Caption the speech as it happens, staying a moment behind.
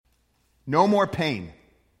No more pain,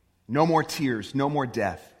 no more tears, no more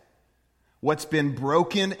death. What's been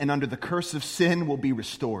broken and under the curse of sin will be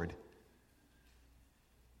restored.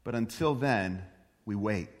 But until then, we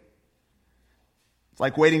wait. It's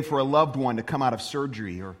like waiting for a loved one to come out of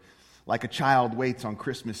surgery, or like a child waits on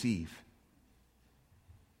Christmas Eve.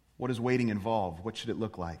 What does waiting involve? What should it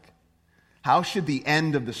look like? How should the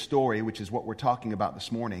end of the story, which is what we're talking about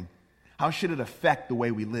this morning, how should it affect the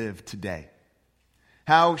way we live today?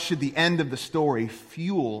 How should the end of the story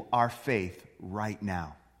fuel our faith right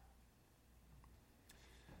now?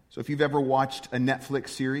 So if you've ever watched a Netflix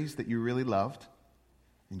series that you really loved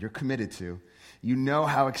and you're committed to, you know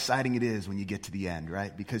how exciting it is when you get to the end,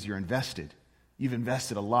 right? Because you're invested. You've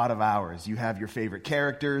invested a lot of hours. You have your favorite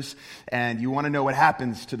characters, and you want to know what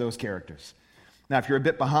happens to those characters. Now, if you're a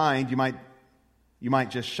bit behind, you might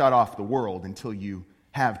just shut off the world until you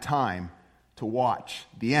have time to watch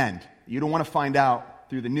the end. You don't want to find out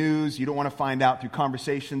through the news. You don't want to find out through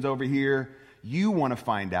conversations over here. You want to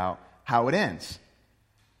find out how it ends.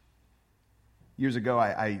 Years ago,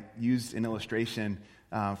 I used an illustration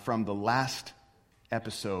from the last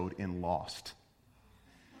episode in Lost.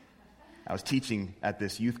 I was teaching at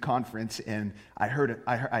this youth conference, and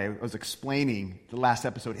I was explaining the last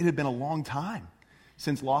episode. It had been a long time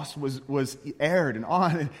since Lost was aired and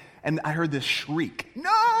on, and I heard this shriek,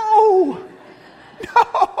 "No!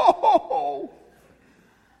 No!"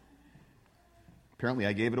 Apparently,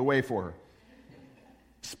 I gave it away for her.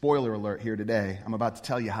 Spoiler alert here today. I'm about to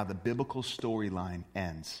tell you how the biblical storyline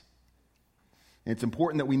ends. And it's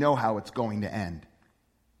important that we know how it's going to end.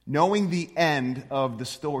 Knowing the end of the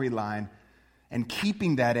storyline and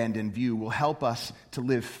keeping that end in view will help us to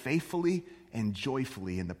live faithfully and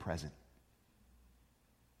joyfully in the present.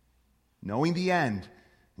 Knowing the end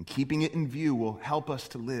and keeping it in view will help us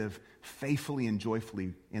to live faithfully and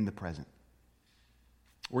joyfully in the present.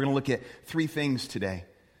 We're going to look at three things today.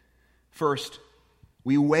 First,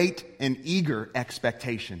 we wait in eager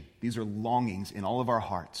expectation. These are longings in all of our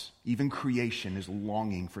hearts. Even creation is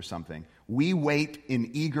longing for something. We wait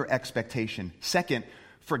in eager expectation. Second,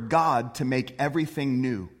 for God to make everything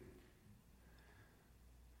new.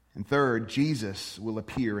 And third, Jesus will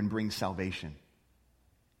appear and bring salvation.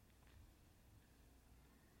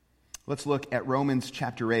 Let's look at Romans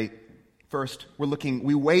chapter 8. First,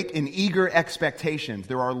 we wait in eager expectations.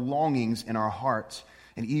 There are longings in our hearts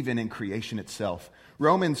and even in creation itself.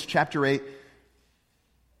 Romans chapter 8,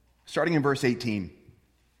 starting in verse 18.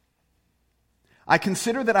 I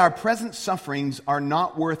consider that our present sufferings are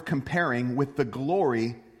not worth comparing with the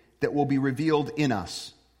glory that will be revealed in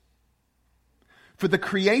us. For the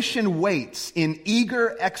creation waits in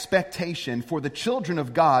eager expectation for the children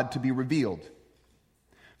of God to be revealed.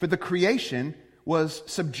 For the creation was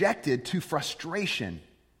subjected to frustration,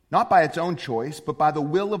 not by its own choice, but by the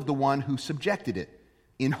will of the one who subjected it,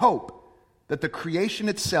 in hope that the creation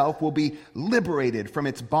itself will be liberated from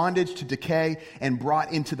its bondage to decay and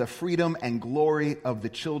brought into the freedom and glory of the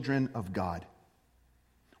children of God.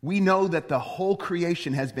 We know that the whole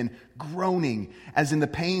creation has been groaning as in the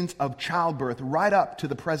pains of childbirth right up to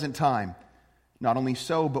the present time. Not only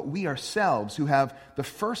so, but we ourselves who have the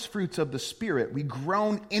first fruits of the Spirit, we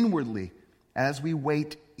groan inwardly as we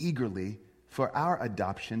wait eagerly for our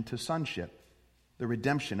adoption to sonship, the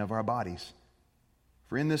redemption of our bodies.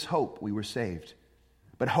 For in this hope we were saved.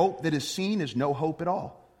 But hope that is seen is no hope at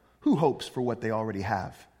all. Who hopes for what they already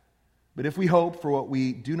have? But if we hope for what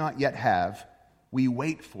we do not yet have, we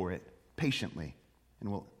wait for it patiently.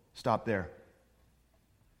 And we'll stop there.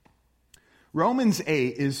 Romans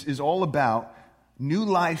 8 is all about new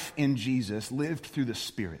life in Jesus lived through the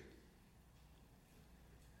Spirit.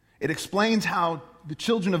 It explains how the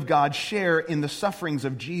children of God share in the sufferings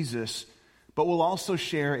of Jesus, but will also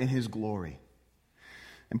share in his glory.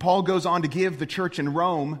 And Paul goes on to give the church in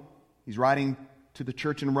Rome, he's writing to the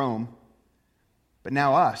church in Rome, but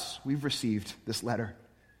now us, we've received this letter.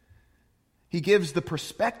 He gives the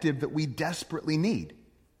perspective that we desperately need.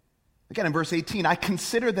 Again, in verse 18, I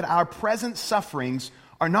consider that our present sufferings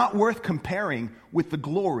are not worth comparing with the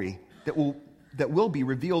glory that will be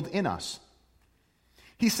revealed in us.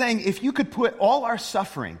 He's saying if you could put all our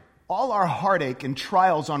suffering, all our heartache and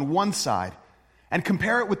trials on one side and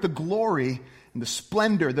compare it with the glory and the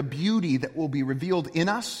splendor, the beauty that will be revealed in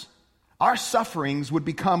us, our sufferings would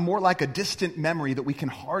become more like a distant memory that we can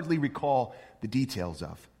hardly recall the details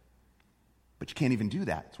of. But you can't even do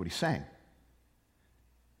that. That's what he's saying.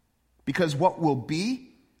 Because what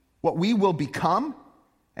we will become,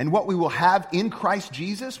 and what we will have in Christ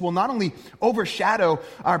Jesus will not only overshadow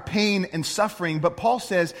our pain and suffering, but Paul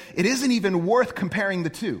says it isn't even worth comparing the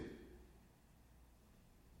two.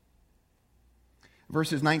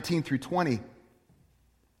 Verses 19 through 20.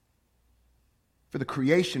 For the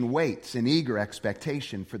creation waits in eager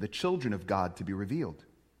expectation for the children of God to be revealed.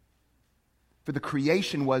 For the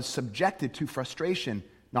creation was subjected to frustration,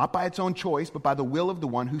 not by its own choice, but by the will of the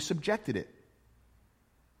one who subjected it.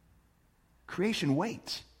 Creation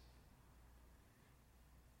waits.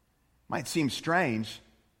 Might seem strange,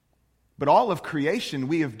 but all of creation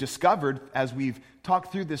we have discovered as we've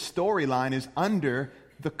talked through this storyline is under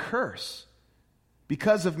the curse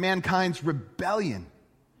because of mankind's rebellion.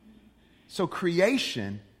 So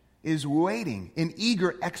creation is waiting in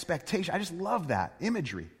eager expectation. I just love that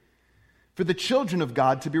imagery. For the children of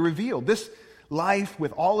God to be revealed. This life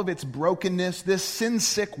with all of its brokenness, this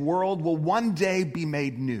sin-sick world will one day be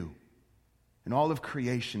made new. And all of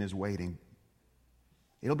creation is waiting.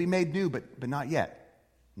 It'll be made new, but not yet.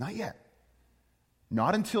 Not yet.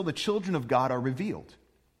 Not until the children of God are revealed.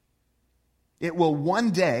 It will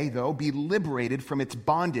one day, though, be liberated from its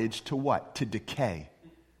bondage to what? To decay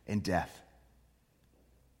and death.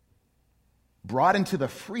 Brought into the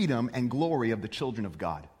freedom and glory of the children of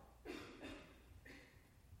God.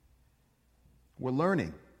 We're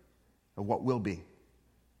learning of what will be.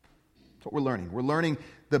 That's what we're learning. We're learning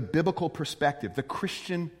the biblical perspective, the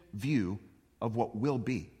Christian view of what will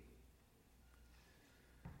be.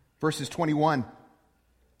 Verses 21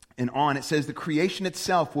 and on, it says, the creation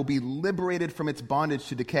itself will be liberated from its bondage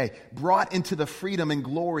to decay, brought into the freedom and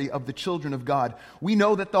glory of the children of God. We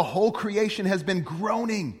know that the whole creation has been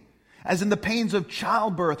groaning, as in the pains of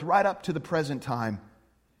childbirth, right up to the present time.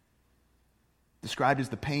 Described as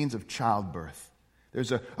the pains of childbirth.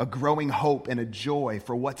 There's a growing hope and a joy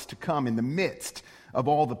for what's to come in the midst of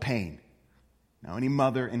all the pain. Now, any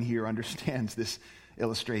mother in here understands this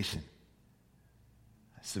illustration.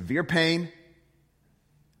 Severe pain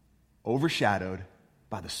overshadowed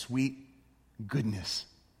by the sweet goodness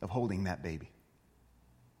of holding that baby.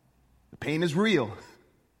 The pain is real.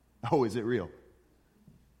 Oh, is it real?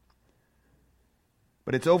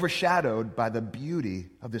 But it's overshadowed by the beauty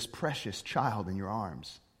of this precious child in your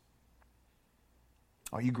arms.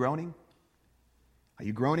 Are you groaning? Are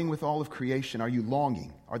you groaning with all of creation? Are you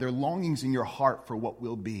longing? Are there longings in your heart for what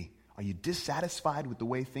will be? Are you dissatisfied with the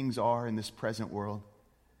way things are in this present world?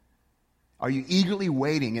 Are you eagerly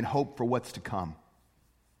waiting in hope for what's to come?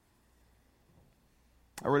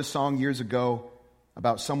 I wrote a song years ago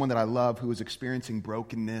about someone that I love who was experiencing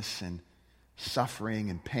brokenness and suffering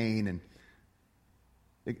and pain. And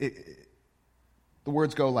the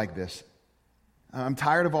words go like this. I'm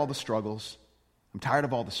tired of all the struggles. I'm tired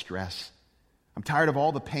of all the stress. I'm tired of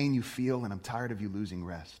all the pain you feel, and I'm tired of you losing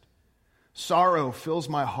rest. Sorrow fills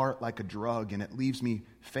my heart like a drug, and it leaves me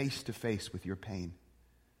face to face with your pain.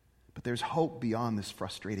 But there's hope beyond this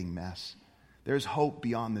frustrating mess. There's hope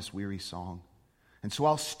beyond this weary song. And so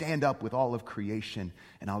I'll stand up with all of creation,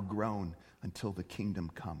 and I'll groan until the kingdom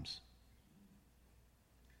comes.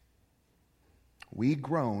 We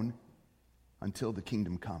groan until the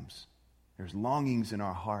kingdom comes. There's longings in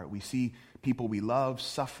our heart. We see people we love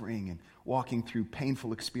suffering and walking through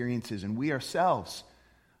painful experiences, and we ourselves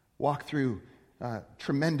walk through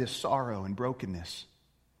tremendous sorrow and brokenness.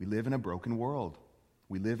 We live in a broken world.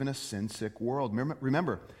 We live in a sin-sick world.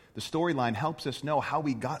 Remember, the storyline helps us know how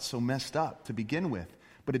we got so messed up to begin with,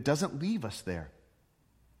 but it doesn't leave us there.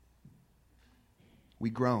 We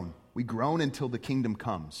groan. We groan until the kingdom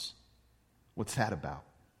comes. What's that about?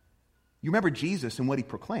 You remember Jesus and what he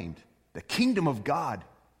proclaimed. The kingdom of God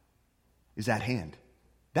is at hand.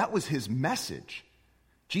 That was his message.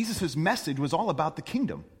 Jesus' message was all about the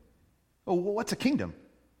kingdom. Oh, well, what's a kingdom?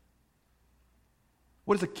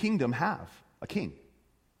 What does a kingdom have? A king.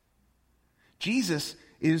 Jesus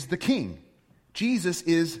is the king. Jesus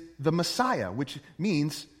is the Messiah, which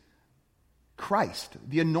means Christ,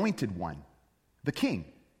 the anointed one, the king.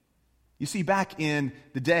 You see, back in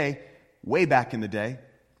the day, way back in the day,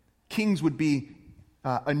 kings would be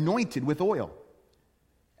anointed with oil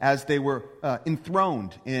as they were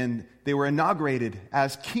enthroned and they were inaugurated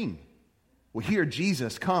as king. Well, here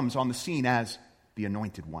Jesus comes on the scene as the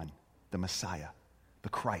anointed one, the Messiah, the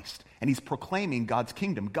Christ. And he's proclaiming God's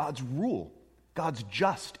kingdom, God's rule, God's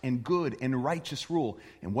just and good and righteous rule.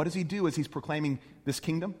 And what does he do as he's proclaiming this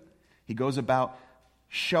kingdom? He goes about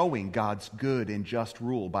showing God's good and just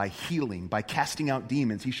rule by healing, by casting out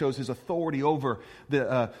demons. He shows his authority over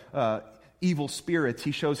the evil spirits.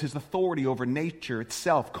 He shows his authority over nature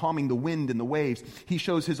itself, calming the wind and the waves. He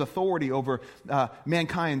shows his authority over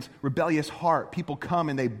mankind's rebellious heart. People come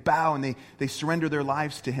and they bow and they surrender their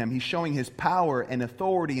lives to him. He's showing his power and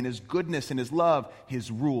authority and his goodness and his love, his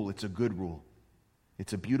rule. It's a good rule.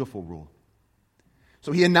 It's a beautiful rule.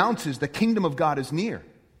 So he announces the kingdom of God is near.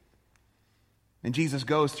 And Jesus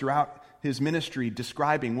goes throughout his ministry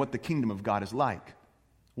describing what the kingdom of God is like.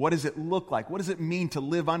 What does it look like? What does it mean to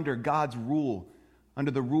live under God's rule,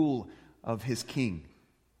 under the rule of his king,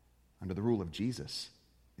 under the rule of Jesus?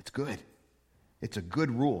 It's good. It's a good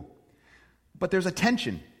rule. But there's a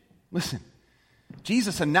tension. Listen,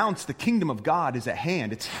 Jesus announced the kingdom of God is at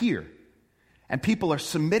hand. It's here. And people are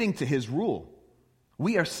submitting to his rule.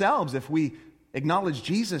 We ourselves, if we acknowledge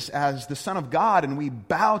Jesus as the Son of God and we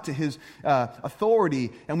bow to his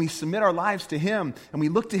authority and we submit our lives to him and we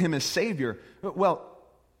look to him as Savior, well,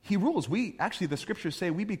 he rules. The scriptures say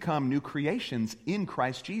we become new creations in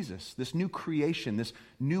Christ Jesus. This new creation, this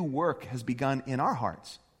new work has begun in our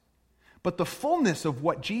hearts. But the fullness of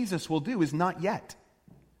what Jesus will do is not yet.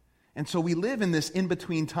 And so we live in this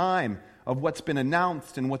in-between time of what's been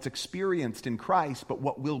announced and what's experienced in Christ, but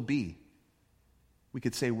what will be. We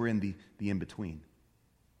could say we're in the in-between.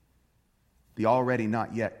 The already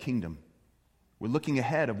not yet kingdom. We're looking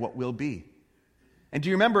ahead of what will be. And do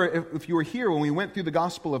you remember, if you were here when we went through the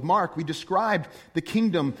Gospel of Mark, we described the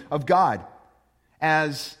kingdom of God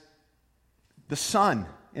as the sun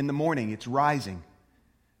in the morning. It's rising.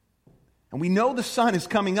 And we know the sun is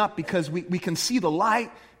coming up because we can see the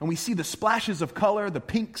light and we see the splashes of color, the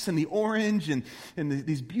pinks and the orange and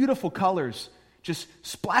these beautiful colors just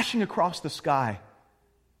splashing across the sky.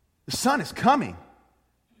 The sun is coming.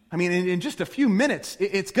 I mean, in just a few minutes,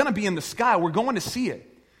 it's going to be in the sky. We're going to see it.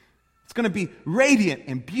 It's going to be radiant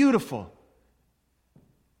and beautiful.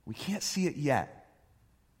 We can't see it yet.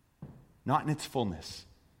 Not in its fullness.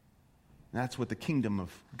 That's what the kingdom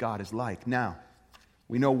of God is like. Now,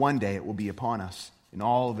 we know one day it will be upon us in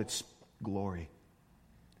all of its glory.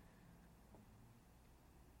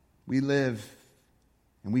 We live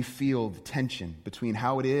and we feel the tension between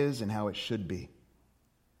how it is and how it should be.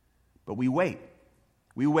 But we wait.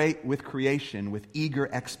 We wait with creation, with eager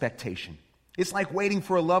expectation. It's like waiting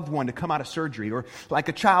for a loved one to come out of surgery, or like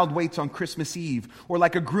a child waits on Christmas Eve, or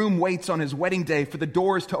like a groom waits on his wedding day for the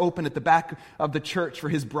doors to open at the back of the church for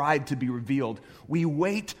his bride to be revealed. We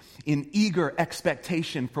wait in eager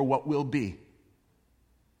expectation for what will be.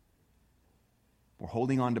 We're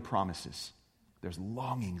holding on to promises. There's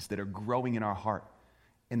longings that are growing in our heart,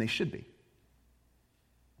 and they should be.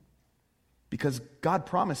 Because God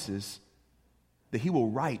promises that he will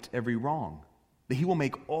right every wrong, that he will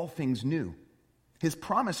make all things new. His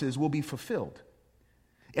promises will be fulfilled.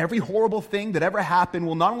 Every horrible thing that ever happened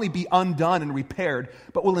will not only be undone and repaired,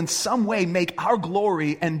 but will in some way make our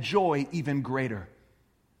glory and joy even greater.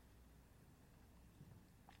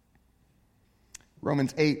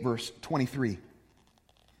 Romans 8, verse 23.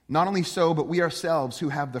 Not only so, but we ourselves who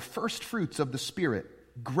have the first fruits of the Spirit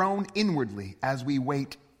groan inwardly as we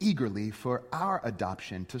wait eagerly for our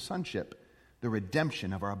adoption to sonship, the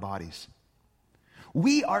redemption of our bodies.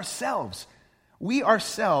 We ourselves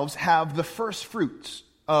have the first fruits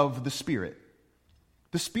of the Spirit.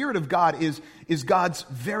 The Spirit of God is God's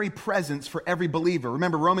very presence for every believer.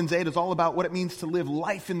 Remember, Romans 8 is all about what it means to live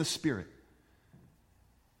life in the Spirit.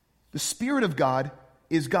 The Spirit of God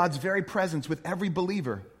is God's very presence with every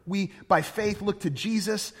believer. We, by faith, look to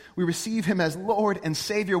Jesus. We receive him as Lord and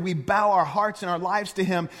Savior. We bow our hearts and our lives to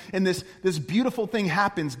him. And this beautiful thing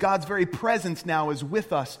happens. God's very presence now is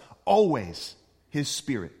with us always, his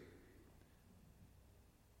Spirit.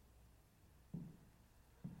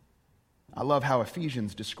 I love how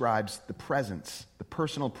Ephesians describes the presence, the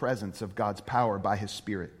personal presence of God's power by his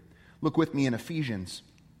Spirit. Look with me in Ephesians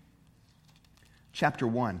chapter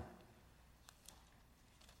 1.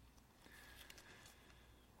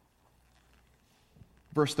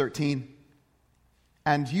 Verse 13,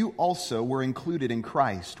 and you also were included in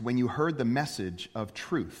Christ when you heard the message of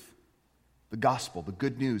truth, the gospel, the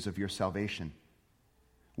good news of your salvation.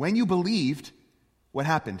 When you believed, what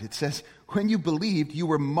happened? It says, when you believed, you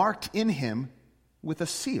were marked in him with a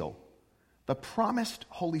seal, the promised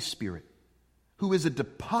Holy Spirit, who is a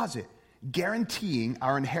deposit guaranteeing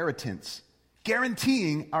our inheritance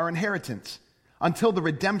until the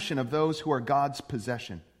redemption of those who are God's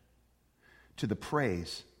possession, to the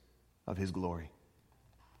praise of his glory.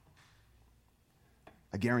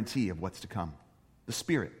 A guarantee of what's to come. The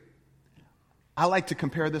Spirit. I like to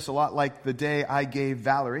compare this a lot like the day I gave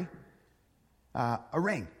Valerie a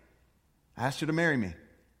ring. I asked her to marry me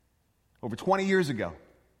over 20 years ago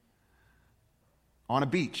on a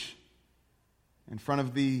beach in front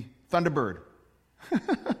of the Thunderbird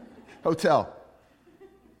Hotel.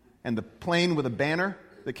 And the plane with a banner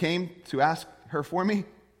that came to ask her for me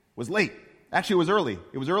was late. Actually, it was early.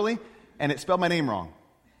 It was early, and it spelled my name wrong.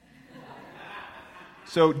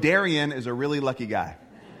 So Darian is a really lucky guy.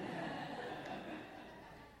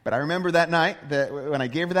 But I remember that night that when I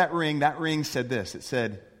gave her that ring said this. It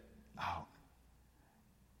said, oh,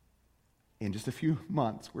 in just a few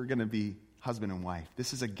months, we're going to be husband and wife.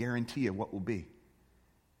 This is a guarantee of what will be.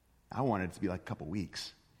 I wanted it to be like a couple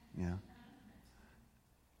weeks, you know.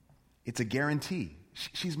 It's a guarantee.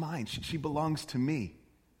 She's mine. She belongs to me.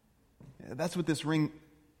 That's what this ring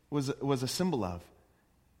was a symbol of.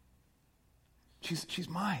 She's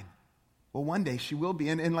mine. Well, one day she will be.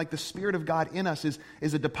 And like the Spirit of God in us is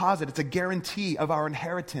a deposit. It's a guarantee of our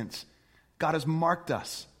inheritance. God has marked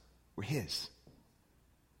us. We're His.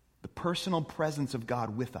 The personal presence of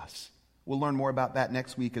God with us. We'll learn more about that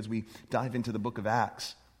next week as we dive into the book of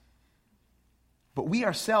Acts. But we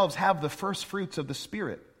ourselves have the first fruits of the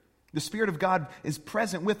Spirit. The Spirit of God is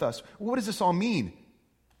present with us. What does this all mean?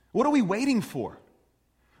 What are we waiting for?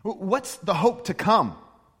 What's the hope to come?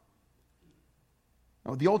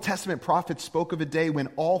 Oh, the Old Testament prophets spoke of a day when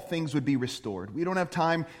all things would be restored. We don't have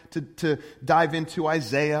time to dive into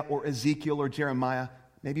Isaiah or Ezekiel or Jeremiah.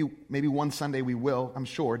 Maybe one Sunday we will, I'm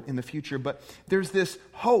sure, in the future. But there's this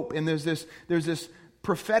hope and there's this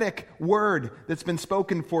prophetic word that's been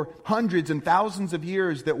spoken for hundreds and thousands of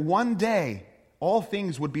years that one day all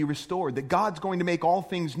things would be restored, that God's going to make all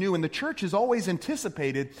things new. And the church has always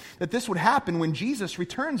anticipated that this would happen when Jesus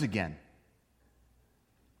returns again.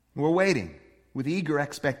 We're waiting with eager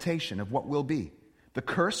expectation of what will be. The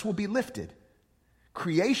curse will be lifted.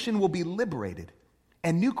 Creation will be liberated.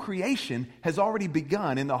 And new creation has already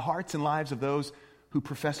begun in the hearts and lives of those who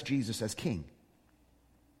profess Jesus as King.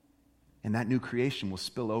 And that new creation will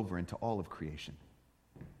spill over into all of creation.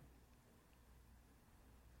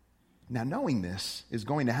 Now, knowing this is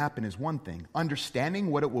going to happen is one thing.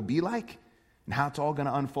 Understanding what it will be like and how it's all going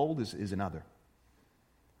to unfold is another.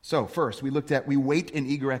 So, first, we wait in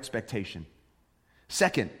eager expectation.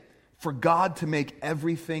 Second, for God to make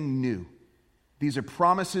everything new. These are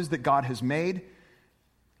promises that God has made.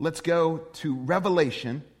 Let's go to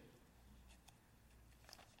Revelation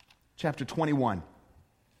chapter 21.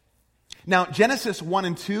 Now, Genesis 1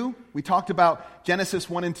 and 2, we talked about Genesis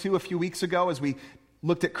 1 and 2 a few weeks ago as we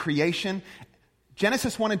looked at creation.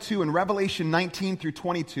 Genesis 1 and 2 and Revelation 19 through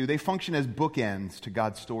 22, they function as bookends to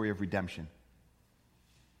God's story of redemption.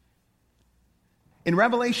 In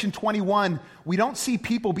Revelation 21, we don't see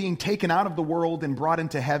people being taken out of the world and brought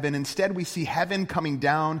into heaven. Instead, we see heaven coming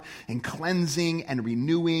down and cleansing and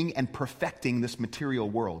renewing and perfecting this material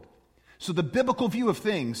world. So the biblical view of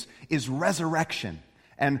things is resurrection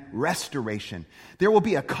and restoration. There will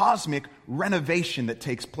be a cosmic renovation that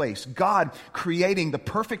takes place. God creating the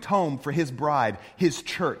perfect home for His bride, His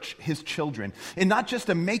church, His children. And not just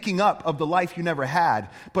a making up of the life you never had,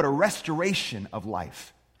 but a restoration of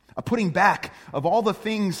life. A putting back of all the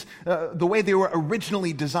things the way they were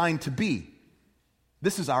originally designed to be.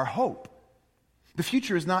 This is our hope. The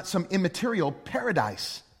future is not some immaterial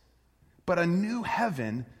paradise, but a new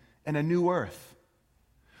heaven and a new earth.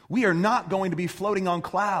 We are not going to be floating on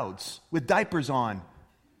clouds with diapers on,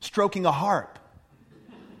 stroking a harp.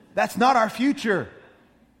 That's not our future.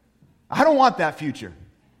 I don't want that future.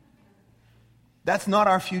 That's not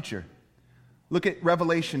our future. Look at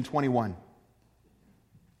Revelation 21.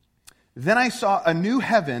 Then I saw a new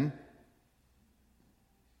heaven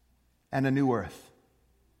and a new earth.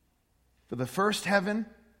 For the first heaven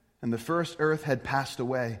and the first earth had passed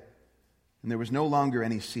away, and there was no longer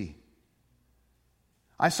any sea.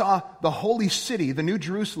 I saw the holy city, the New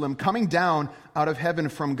Jerusalem, coming down out of heaven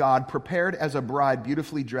from God, prepared as a bride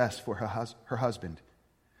beautifully dressed for her husband.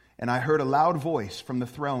 And I heard a loud voice from the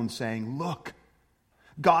throne saying, "Look,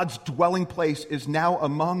 God's dwelling place is now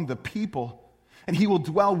among the people, and He will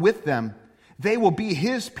dwell with them. They will be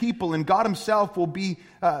His people, and God Himself will be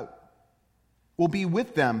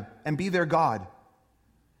with them and be their God.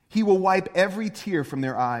 He will wipe every tear from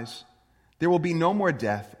their eyes. There will be no more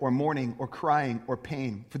death or mourning or crying or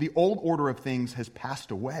pain, for the old order of things has passed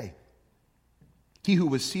away." He who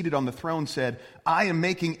was seated on the throne said, "I am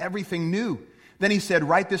making everything new." Then He said,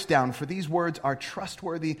 "Write this down, for these words are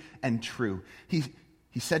trustworthy and true."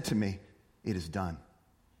 He said to me, "It is done.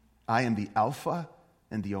 I am the Alpha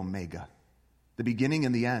and the Omega, the beginning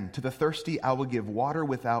and the end. To the thirsty I will give water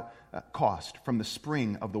without cost from the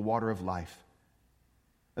spring of the water of life.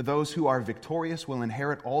 Those who are victorious will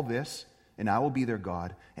inherit all this, and I will be their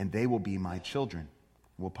God, and they will be my children."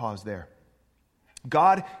 We'll pause there.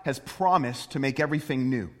 God has promised to make everything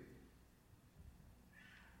new.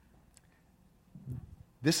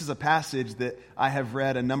 This is a passage that I have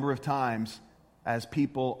read a number of times as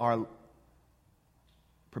people are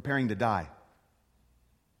preparing to die.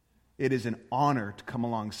 It is an honor to come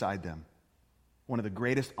alongside them. One of the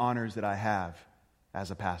greatest honors that I have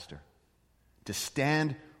as a pastor. To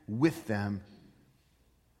stand with them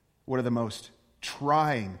what are the most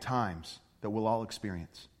trying times that we'll all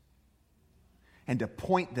experience, and to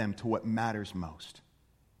point them to what matters most.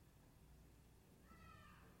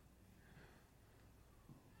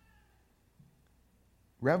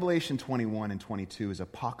 Revelation 21 and 22 is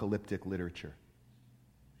apocalyptic literature.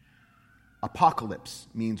 Apocalypse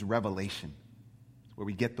means revelation. It's where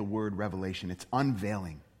we get the word revelation. It's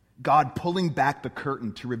unveiling. God pulling back the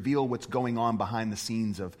curtain to reveal what's going on behind the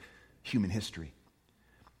scenes of human history.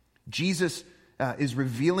 Jesus is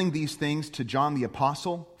revealing these things to John the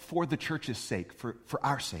Apostle for the church's sake, for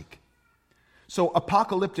our sake. So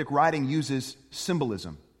apocalyptic writing uses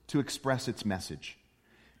symbolism to express its message.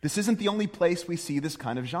 This isn't the only place we see this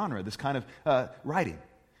kind of genre, this kind of writing.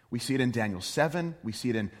 We see it in Daniel 7. We see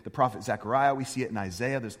it in the prophet Zechariah. We see it in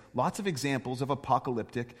Isaiah. There's lots of examples of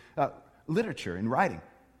apocalyptic literature and writing.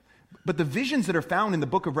 But the visions that are found in the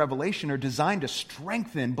book of Revelation are designed to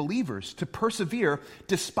strengthen believers to persevere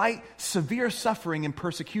despite severe suffering and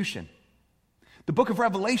persecution. The book of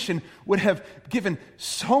Revelation would have given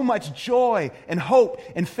so much joy and hope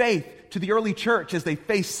and faith to the early church as they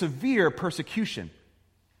faced severe persecution.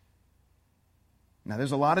 Now,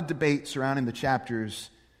 there's a lot of debate surrounding the chapters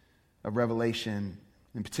of Revelation,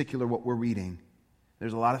 in particular what we're reading.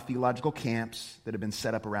 There's a lot of theological camps that have been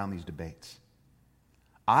set up around these debates.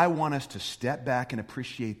 I want us to step back and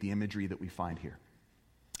appreciate the imagery that we find here.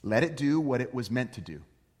 Let it do what it was meant to do.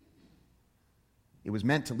 It was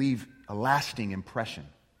meant to leave a lasting impression,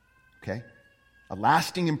 okay? A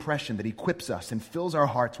lasting impression that equips us and fills our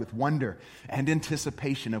hearts with wonder and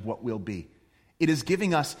anticipation of what will be. It is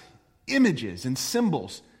giving us images and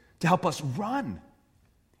symbols to help us run.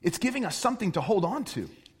 It's giving us something to hold on to.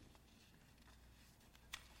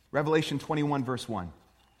 Revelation 21, verse 1.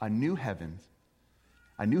 A new heavens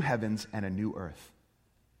and a new earth.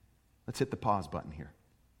 Let's hit the pause button here.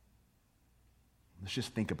 Let's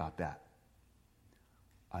just think about that.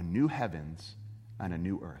 A new heavens and a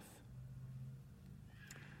new earth.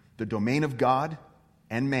 The domain of God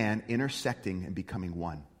and man intersecting and becoming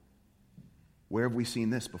one. Where have we seen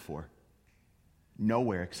this before?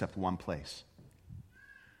 Nowhere except one place.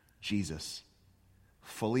 Jesus,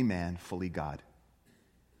 fully man, fully God.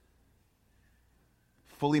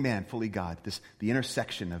 Fully man, fully God. The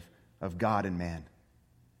intersection of God and man.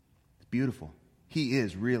 It's beautiful. He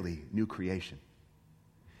is really new creation.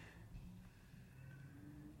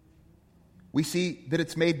 We see that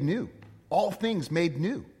it's made new. All things made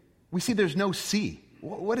new. We see there's no sea.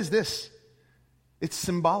 What is this? It's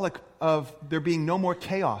symbolic of there being no more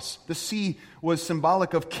chaos. The sea was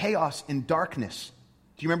symbolic of chaos and darkness.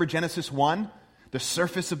 Do you remember Genesis 1? The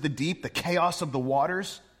surface of the deep, the chaos of the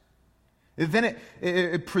waters. And then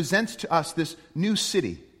it presents to us this new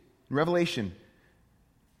city. Revelation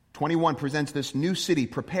 21 presents this new city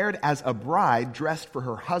prepared as a bride dressed for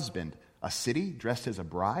her husband. A city dressed as a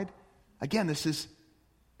bride? Again, these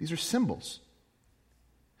are symbols.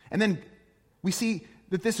 And then we see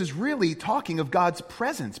that this is really talking of God's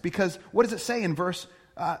presence, because what does it say in verse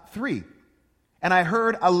 3? And I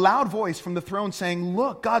heard a loud voice from the throne saying,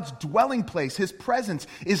 look, God's dwelling place, his presence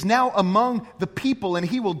is now among the people, and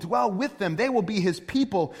he will dwell with them. They will be his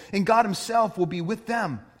people, and God himself will be with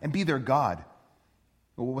them and be their God.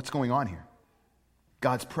 Well, what's going on here?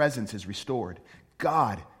 God's presence is restored.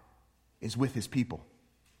 God is with his people.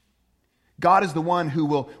 God is the one who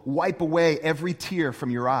will wipe away every tear from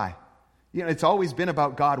your eye. You know, it's always been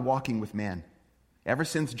about God walking with man, ever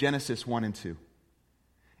since Genesis 1 and 2.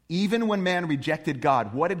 Even when man rejected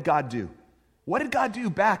God, what did God do? What did God do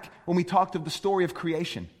back when we talked of the story of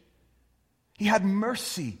creation? He had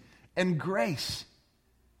mercy and grace.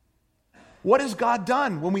 What has God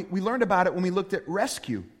done? When we learned about it when we looked at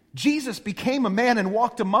rescue. Jesus became a man and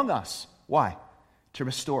walked among us. Why? To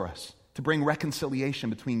restore us, to bring reconciliation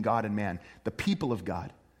between God and man, the people of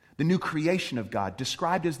God, the new creation of God,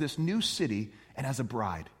 described as this new city and as a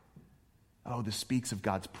bride. Oh, this speaks of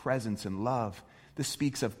God's presence and love. This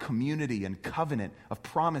speaks of community and covenant, of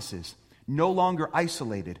promises, no longer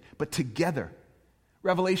isolated, but together.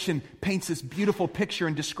 Revelation paints this beautiful picture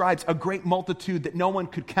and describes a great multitude that no one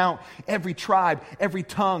could count, every tribe, every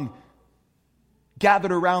tongue,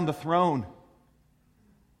 gathered around the throne.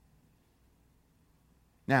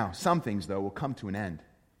 Now, some things, though, will come to an end.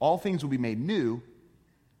 All things will be made new,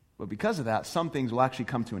 but because of that, some things will actually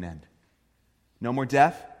come to an end. No more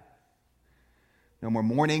death, no more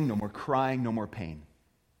mourning, no more crying, no more pain.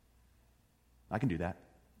 I can do that.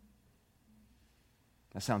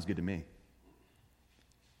 That sounds good to me.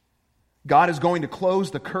 God is going to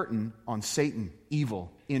close the curtain on Satan,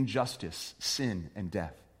 evil, injustice, sin, and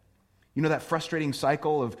death. You know that frustrating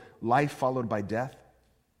cycle of life followed by death?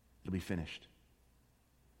 It'll be finished.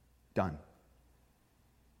 Done.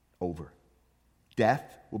 Over. Death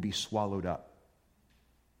will be swallowed up.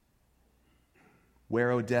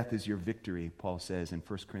 Where, O death, is your victory, Paul says in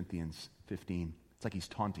 1 Corinthians 15. It's like he's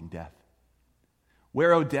taunting death.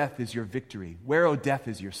 Where, O death, is your victory? Where, O death,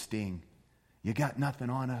 is your sting? You got nothing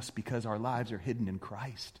on us because our lives are hidden in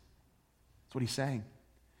Christ. That's what he's saying.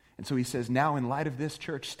 And so he says, now in light of this,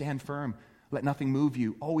 church, stand firm. Let nothing move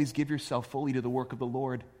you. Always give yourself fully to the work of the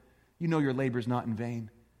Lord. You know your labor is not in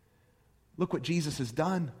vain. Look what Jesus has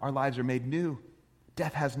done. Our lives are made new.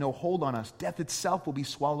 Death has no hold on us. Death itself will be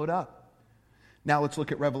swallowed up. Now let's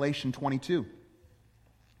look at Revelation 22.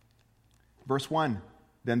 Verse 1.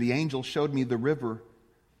 Then the angel showed me the river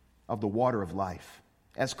of the water of life,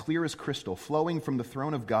 as clear as crystal, flowing from the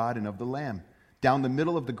throne of God and of the Lamb, down the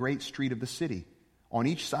middle of the great street of the city. On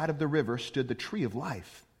each side of the river stood the tree of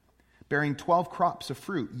life, bearing 12 crops of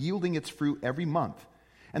fruit, yielding its fruit every month.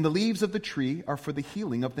 And the leaves of the tree are for the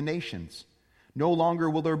healing of the nations. No longer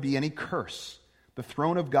will there be any curse. The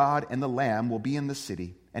throne of God and the Lamb will be in the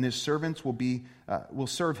city, and his servants will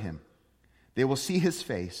serve him. They will see his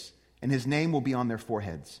face, and his name will be on their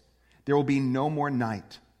foreheads. There will be no more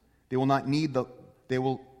night. They will not need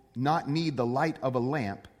the light of a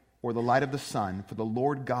lamp or the light of the sun, for the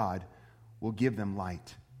Lord God will give them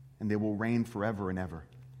light, and they will reign forever and ever.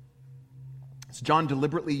 So John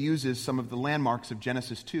deliberately uses some of the landmarks of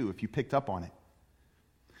Genesis 2, if you picked up on it.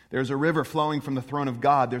 There's a river flowing from the throne of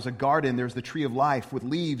God. There's a garden. There's the tree of life with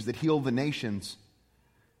leaves that heal the nations.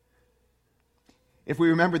 If we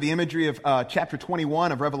remember the imagery of chapter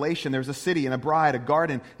 21 of Revelation, there's a city and a bride, a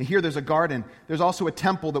garden. And here there's a garden. There's also a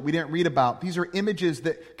temple that we didn't read about. These are images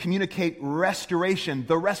that communicate restoration,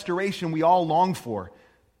 the restoration we all long for.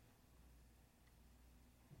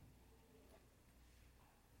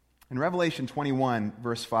 In Revelation 21,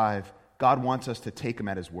 verse 5, God wants us to take him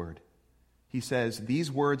at his word. He says,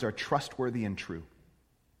 these words are trustworthy and true.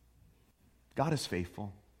 God is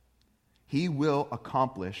faithful. He will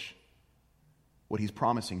accomplish what he's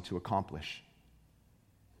promising to accomplish.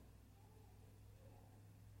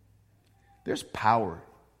 There's power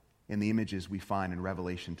in the images we find in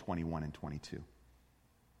Revelation 21 and 22. You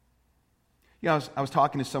know, I was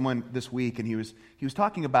talking to someone this week, and he was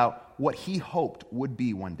talking about what he hoped would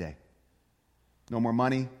be one day. No more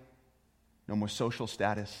money, no more social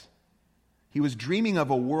status. He was dreaming of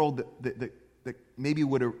a world that maybe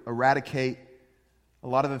would eradicate a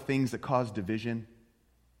lot of the things that cause division.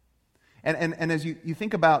 And as you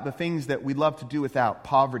think about the things that we love to do without,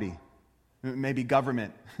 poverty, maybe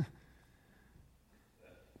government,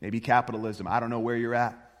 maybe capitalism, I don't know where you're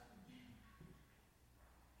at.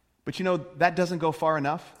 But you know, that doesn't go far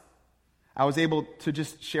enough. I was able to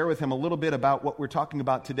just share with him a little bit about what we're talking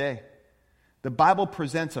about today. The Bible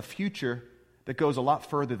presents a future that goes a lot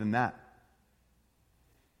further than that,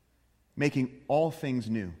 making all things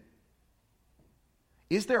new.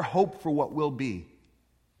 Is there hope for what will be?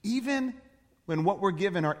 Even when what we're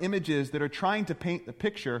given are images that are trying to paint the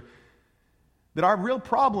picture that our real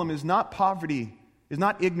problem is not poverty, is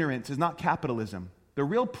not ignorance, is not capitalism. The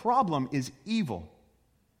real problem is evil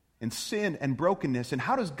and sin and brokenness. And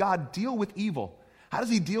how does God deal with evil? How does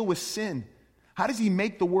he deal with sin? How does he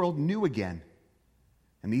make the world new again?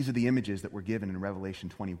 And these are the images that were given in Revelation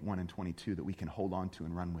 21 and 22 that we can hold on to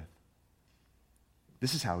and run with.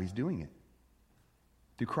 This is how he's doing it.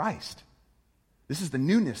 Through Christ. This is the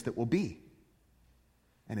newness that will be.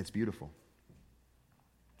 And it's beautiful.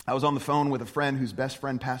 I was on the phone with a friend whose best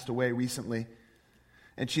friend passed away recently.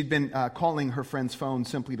 And she'd been calling her friend's phone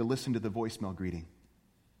simply to listen to the voicemail greeting.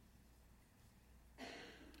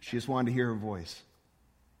 She just wanted to hear her voice.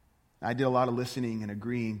 I did a lot of listening and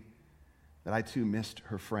agreeing that I too missed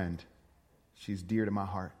her friend. She's dear to my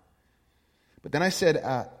heart. But then I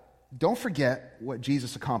said, don't forget what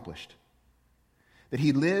Jesus accomplished. That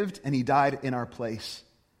he lived and he died in our place.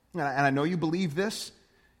 And I know you believe this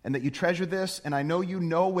and that you treasure this, and I know you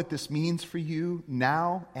know what this means for you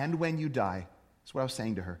now and when you die. That's what I was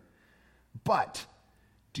saying to her. But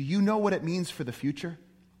do you know what it means for the future?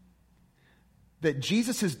 That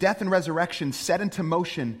Jesus' death and resurrection set into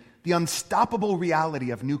motion the unstoppable reality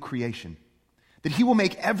of new creation. That he will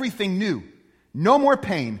make everything new. No more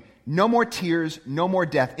pain, no more tears, no more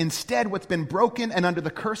death. Instead, what's been broken and under the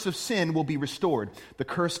curse of sin will be restored. The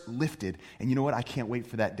curse lifted. And you know what? I can't wait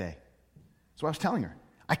for that day. That's what I was telling her.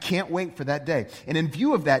 I can't wait for that day. And in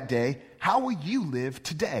view of that day, how will you live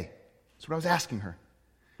today? That's what I was asking her.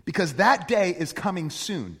 Because that day is coming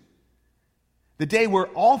soon. The day where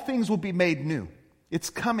all things will be made new. It's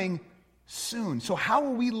coming soon. So how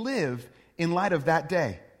will we live in light of that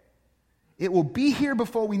day? It will be here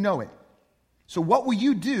before we know it. So what will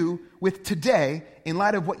you do with today in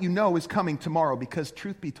light of what you know is coming tomorrow? Because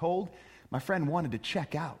truth be told, my friend wanted to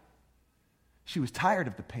check out. She was tired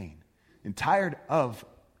of the pain and tired of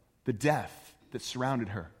the death that surrounded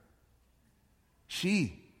her.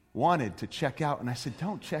 She wanted to check out, and I said,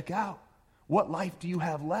 don't check out. What life do you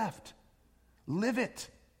have left? Live it.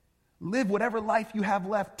 Live whatever life you have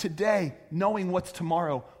left today, knowing what's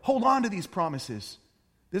tomorrow. Hold on to these promises.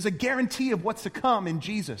 There's a guarantee of what's to come in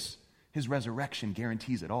Jesus. His resurrection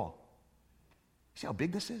guarantees it all. You see how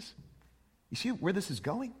big this is? You see where this is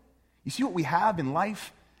going? You see what we have in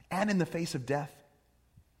life and in the face of death?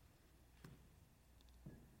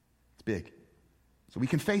 It's big. So we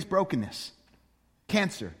can face brokenness,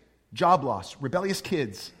 cancer, job loss, rebellious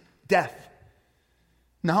kids, death,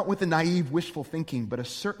 not with a naive, wishful thinking, but a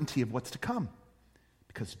certainty of what's to come,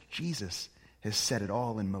 because Jesus has set it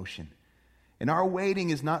all in motion. And our waiting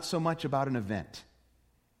is not so much about an event,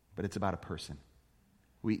 but it's about a person.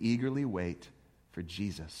 We eagerly wait for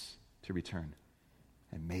Jesus to return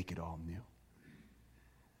and make it all new.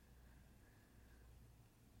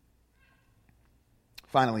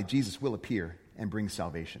 Finally, Jesus will appear and bring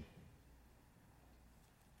salvation.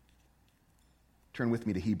 Turn with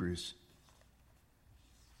me to Hebrews.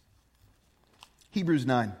 Hebrews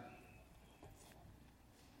 9.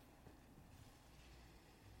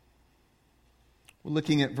 We're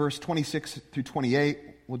looking at verse 26 through 28.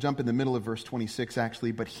 We'll jump in the middle of verse 26,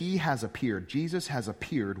 actually. But he has appeared, Jesus has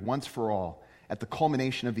appeared once for all at the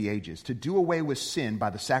culmination of the ages to do away with sin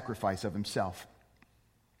by the sacrifice of himself.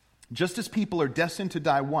 Just as people are destined to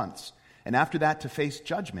die once, and after that to face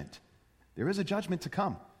judgment, there is a judgment to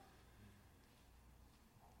come.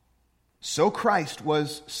 So Christ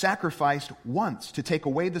was sacrificed once to take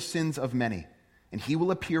away the sins of many, and he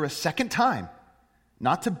will appear a second time,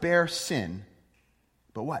 not to bear sin,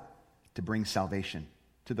 but what? To bring salvation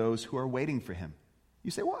to those who are waiting for him.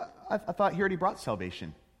 You say, well, I thought he already brought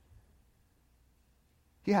salvation.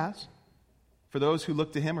 He has. For those who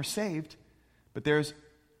look to him are saved, but there's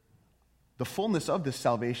the fullness of this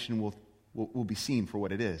salvation will be seen for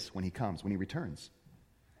what it is when he comes, when he returns.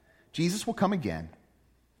 Jesus will come again,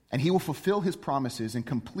 and he will fulfill his promises and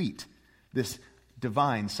complete this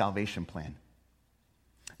divine salvation plan.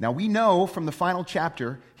 Now, we know from the final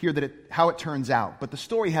chapter here that how it turns out, but the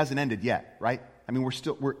story hasn't ended yet, right? I mean,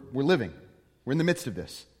 we're living. We're in the midst of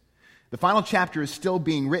this. The final chapter is still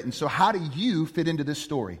being written, so how do you fit into this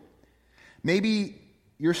story? Maybe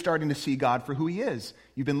you're starting to see God for who he is.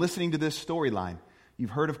 You've been listening to this storyline. You've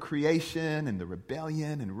heard of creation and the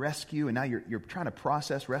rebellion and rescue, and now you're trying to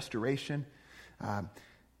process restoration.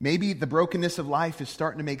 Maybe the brokenness of life is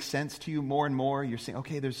starting to make sense to you more and more. You're saying,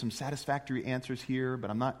 okay, there's some satisfactory answers here, but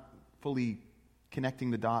I'm not fully connecting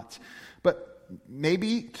the dots. But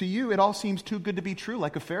maybe to you it all seems too good to be true,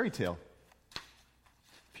 like a fairy tale.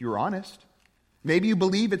 If you're honest. Maybe you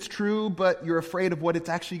believe it's true, but you're afraid of what it's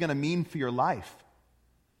actually going to mean for your life.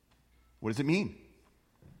 What does it mean?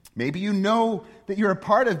 Maybe you know that you're a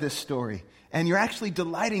part of this story, and you're actually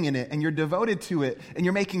delighting in it, and you're devoted to it, and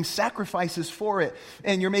you're making sacrifices for it,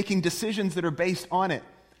 and you're making decisions that are based on it,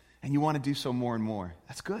 and you want to do so more and more.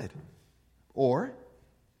 That's good. Or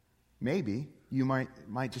maybe you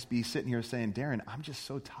might just be sitting here saying, Darren, I'm just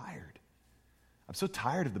so tired. I'm so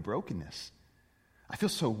tired of the brokenness. I feel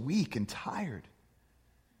so weak and tired.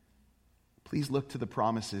 Please look to the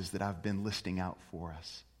promises that I've been listing out for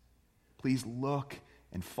us. Please look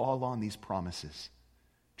and fall on these promises.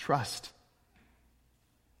 Trust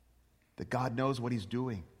that God knows what he's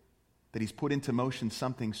doing, that he's put into motion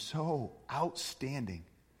something so outstanding,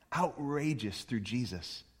 outrageous through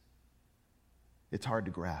Jesus. It's hard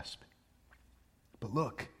to grasp. But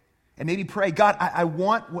look, and maybe pray, God, I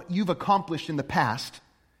want what you've accomplished in the past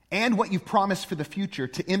and what you've promised for the future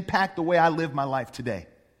to impact the way I live my life today.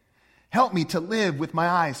 Help me to live with my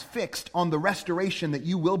eyes fixed on the restoration that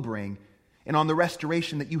you will bring and on the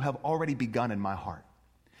restoration that you have already begun in my heart.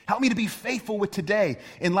 Help me to be faithful with today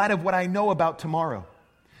in light of what I know about tomorrow.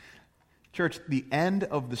 Church, the end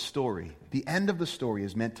of the story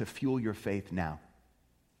is meant to fuel your faith now.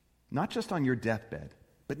 Not just on your deathbed,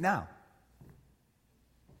 but now.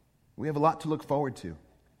 We have a lot to look forward to.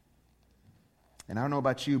 And I don't know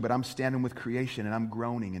about you, but I'm standing with creation and I'm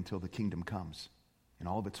groaning until the kingdom comes in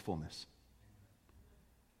all of its fullness.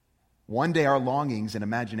 One day our longings and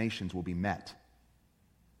imaginations will be met.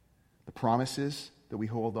 The promises that we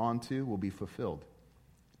hold on to will be fulfilled.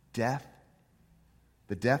 The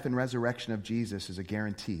death and resurrection of Jesus is a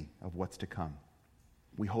guarantee of what's to come.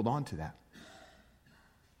 We hold on to that.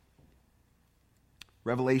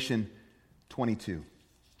 Revelation 22.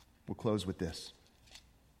 We'll close with this.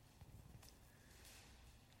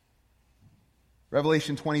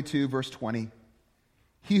 Revelation 22, verse 20.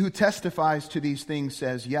 He who testifies to these things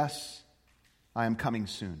says, yes, I am coming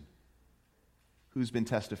soon. Who's been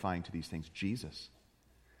testifying to these things? Jesus.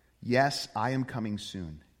 Yes, I am coming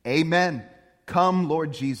soon. Amen. Come,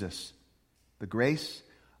 Lord Jesus. The grace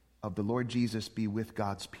of the Lord Jesus be with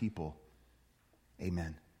God's people. Amen.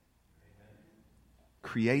 Amen.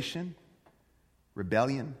 Creation,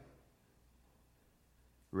 rebellion,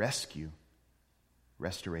 rescue,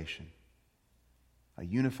 restoration. A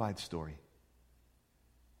unified story.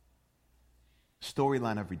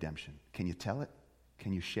 Storyline of redemption. Can you tell it?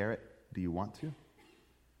 Can you share it? Do you want to?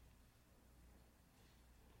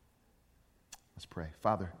 Let's pray.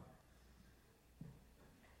 Father,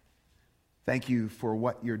 thank you for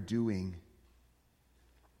what you're doing.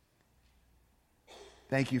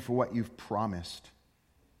 Thank you for what you've promised.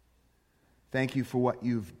 Thank you for what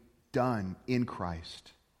you've done in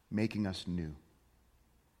Christ, making us new.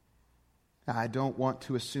 I don't want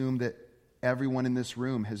to assume that everyone in this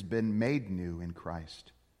room has been made new in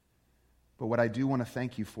Christ. But what I do want to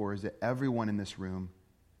thank you for is that everyone in this room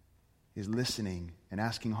is listening and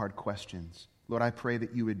asking hard questions. Lord, I pray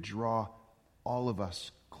that you would draw all of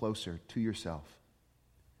us closer to yourself.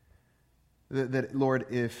 That, Lord,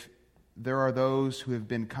 if there are those who have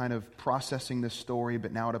been kind of processing this story,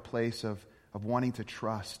 but now at a place of wanting to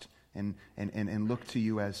trust and look to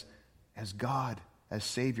you as God, as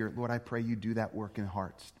Savior, Lord, I pray you do that work in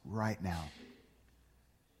hearts right now.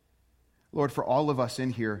 Lord, for all of us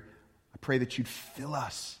in here, I pray that you'd fill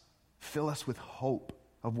us with hope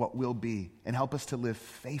of what will be, and help us to live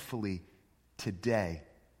faithfully today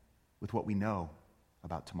with what we know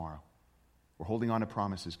about tomorrow. We're holding on to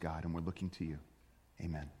promises, God, and we're looking to you.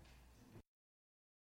 Amen.